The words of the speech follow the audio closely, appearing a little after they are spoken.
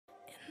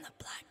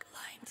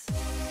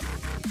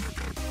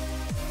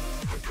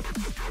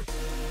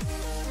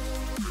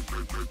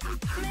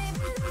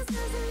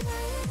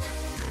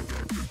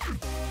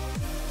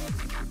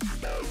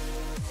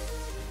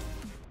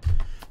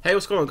Hey,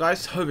 what's going on,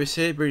 guys? Hobus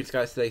here, bringing you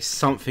guys today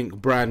something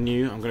brand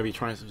new. I'm going to be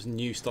trying some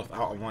new stuff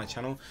out on my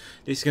channel.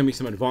 This is going to be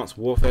some Advanced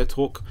Warfare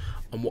talk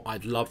on what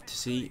I'd love to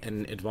see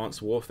in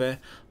Advanced Warfare.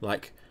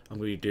 Like, I'm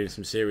going to be doing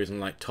some series on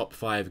like top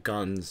 5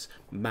 guns,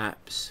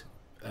 maps,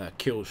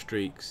 kill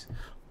streaks,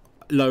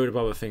 load of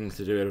other things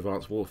to do in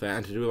Advanced Warfare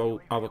and to do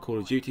with other Call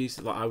of Duties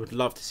that I would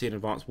love to see in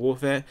Advanced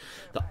Warfare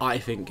that I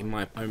think, in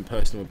my own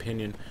personal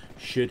opinion,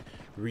 should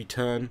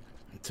return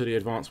to the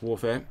Advanced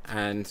Warfare.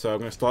 And so I'm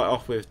going to start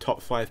off with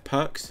top 5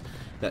 perks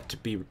that to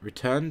be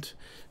returned.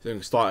 So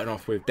I'm starting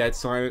off with Dead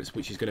Silence,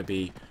 which is going to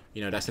be,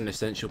 you know, that's an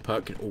essential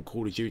perk in all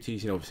Call of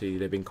Duties. You know, obviously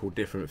they've been called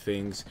different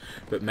things,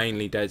 but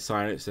mainly Dead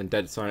Silence, and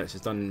Dead Silence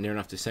has done near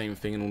enough the same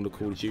thing in all the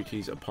Call of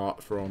Duties,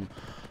 apart from,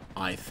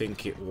 I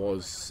think it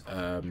was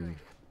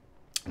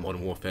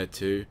Modern Warfare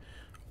 2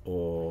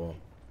 or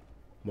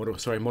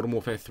Modern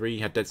Warfare 3.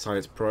 You had Dead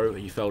Silence Pro,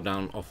 you fell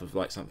down off of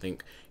like something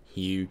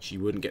huge, you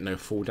wouldn't get no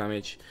full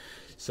damage.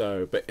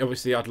 So, but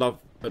obviously I'd love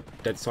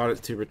Dead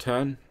Silence to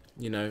return.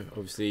 You know,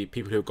 obviously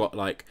people who've got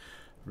like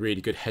really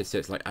good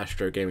headsets like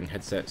Astro gaming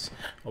headsets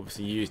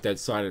obviously use Dead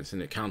Silence,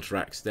 and it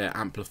counteracts their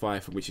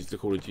amplifier, which is the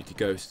Call of Duty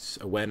Ghosts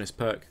awareness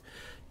perk.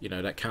 You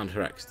know, that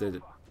counteracts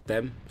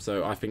them.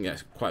 So I think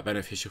that's quite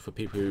beneficial for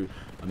people who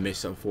are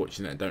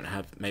unfortunate and don't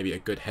have maybe a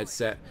good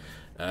headset.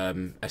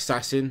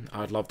 Assassin,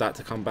 I'd love that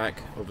to come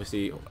back,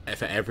 obviously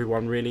for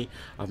everyone really.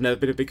 I've never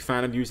been a big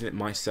fan of using it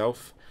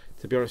myself,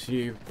 to be honest with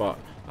you, but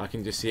I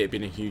can just see it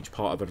being a huge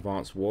part of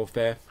Advanced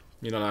Warfare.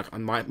 You know,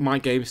 like my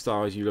game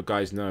style, as you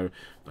guys know,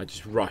 I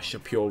just rush, a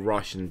pure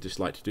rush, and just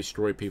like to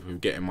destroy people who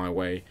get in my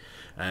way.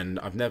 And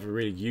I've never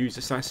really used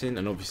Assassin,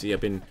 and obviously I've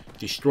been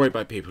destroyed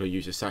by people who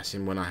use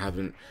Assassin when I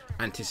haven't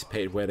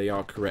anticipated where they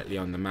are correctly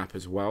on the map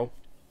as well.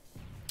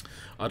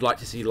 I'd like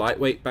to see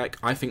Lightweight back.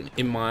 I think,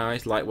 in my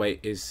eyes, Lightweight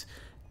is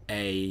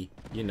a,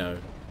 you know,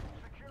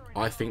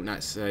 I think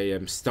that's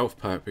a stealth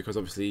perk, because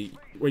obviously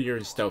when you're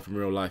in stealth in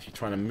real life, you're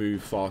trying to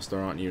move faster,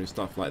 aren't you, and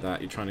stuff like that.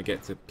 You're trying to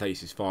get to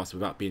places faster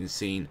without being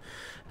seen,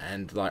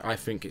 and like I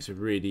think it's a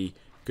really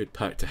good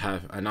perk to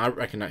have, and I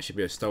reckon that should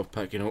be a stealth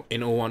perk.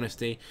 In all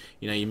honesty,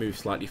 you know, you move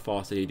slightly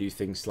faster, you do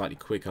things slightly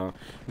quicker.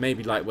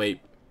 Maybe Lightweight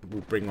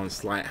will bring on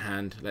Sleight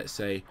Hand, let's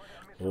say,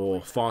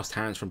 or Fast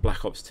Hands from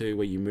Black Ops 2,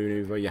 where you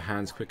maneuver your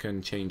hands quicker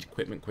and change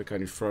equipment quicker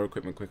and throw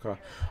equipment quicker.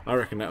 I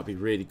reckon that would be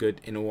really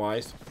good in all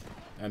eyes.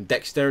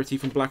 Dexterity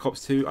from Black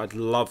Ops 2, I'd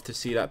love to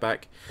see that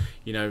back.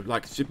 You know,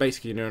 like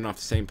basically near enough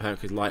the same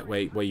perk as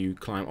Lightweight, where you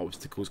climb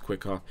obstacles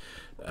quicker.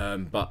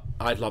 But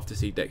I'd love to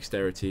see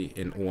Dexterity,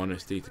 in all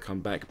honesty, to come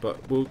back.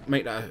 But we'll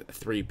make that a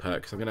 3 perk,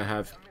 because I'm going to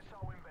have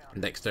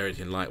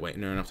Dexterity and Lightweight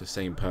near enough the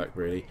same perk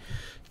really.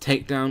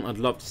 Takedown, I'd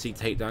love to see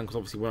Takedown, because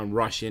obviously when I'm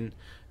rushing,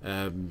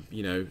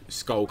 you know,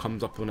 Skull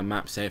comes up on a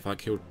map. Say if I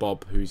killed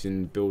Bob, who's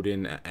in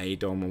building at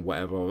ADOM or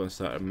whatever on a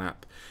certain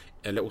map,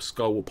 a little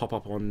skull will pop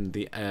up on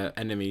the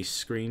enemy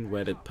screen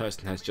where the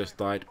person has just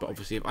died. But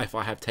obviously if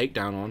I have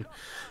Takedown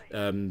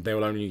on, they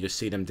will only just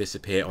see them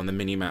disappear on the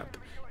mini-map,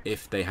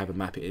 if they have a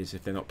map it is,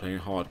 if they're not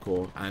playing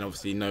hardcore. And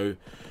obviously no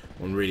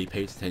one really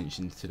pays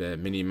attention to the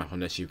mini-map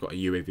unless you've got a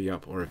UAV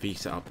up or a V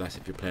set up. That's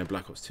if you're playing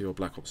Black Ops 2 or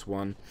Black Ops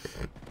 1.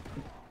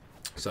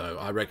 So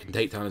I reckon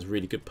Takedown is a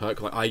really good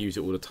perk. Like, I use it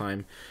all the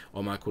time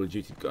on my Call of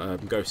Duty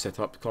Ghost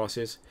setup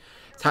classes.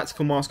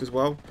 Tactical Mask as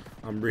well.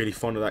 I'm really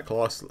fond of that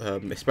class,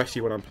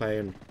 especially when I'm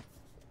playing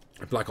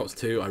Black Ops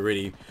 2. I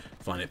really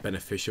find it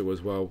beneficial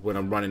as well when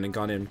I'm running and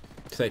gunning.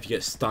 Say if you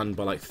get stunned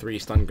by like 3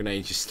 stun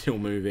grenades, you're still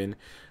moving.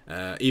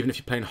 Even if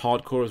you're playing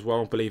hardcore as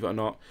well, believe it or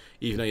not,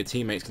 even though your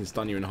teammates can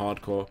stun you in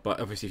hardcore. But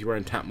obviously if you're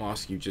wearing Tac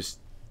Mask,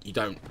 it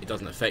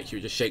doesn't affect you.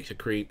 It just shakes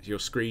your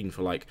screen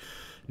for like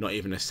not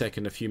even a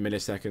second, a few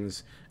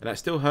milliseconds, and that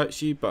still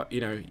hurts you, but you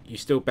know, you're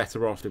still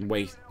better off than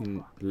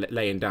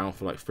laying down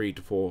for like 3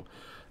 to 4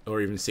 or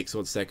even 6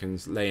 odd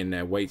seconds, laying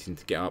there waiting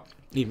to get up.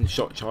 Even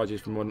shot charges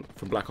from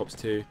Black Ops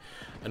 2.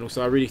 And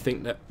also I really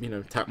think that, you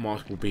know, Tac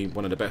Mask will be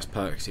one of the best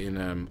perks in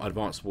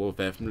Advanced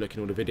Warfare from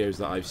looking at all the videos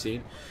that I've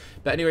seen.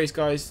 But anyways,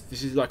 guys,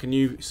 this is like a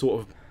new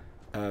sort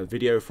of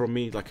video from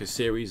me, like a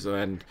series,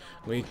 and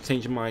I'm going to be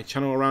changing my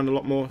channel around a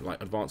lot more,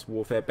 like Advanced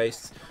Warfare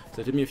based.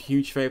 So do me a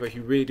huge favour, if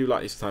you really do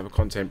like this type of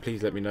content,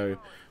 please let me know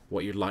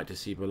what you'd like to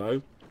see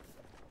below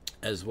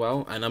as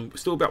well. And I'm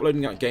still be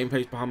uploading out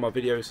gameplays behind my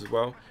videos as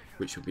well,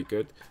 which would be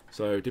good.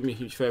 So do me a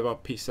huge favour,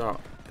 peace out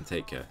and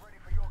take care.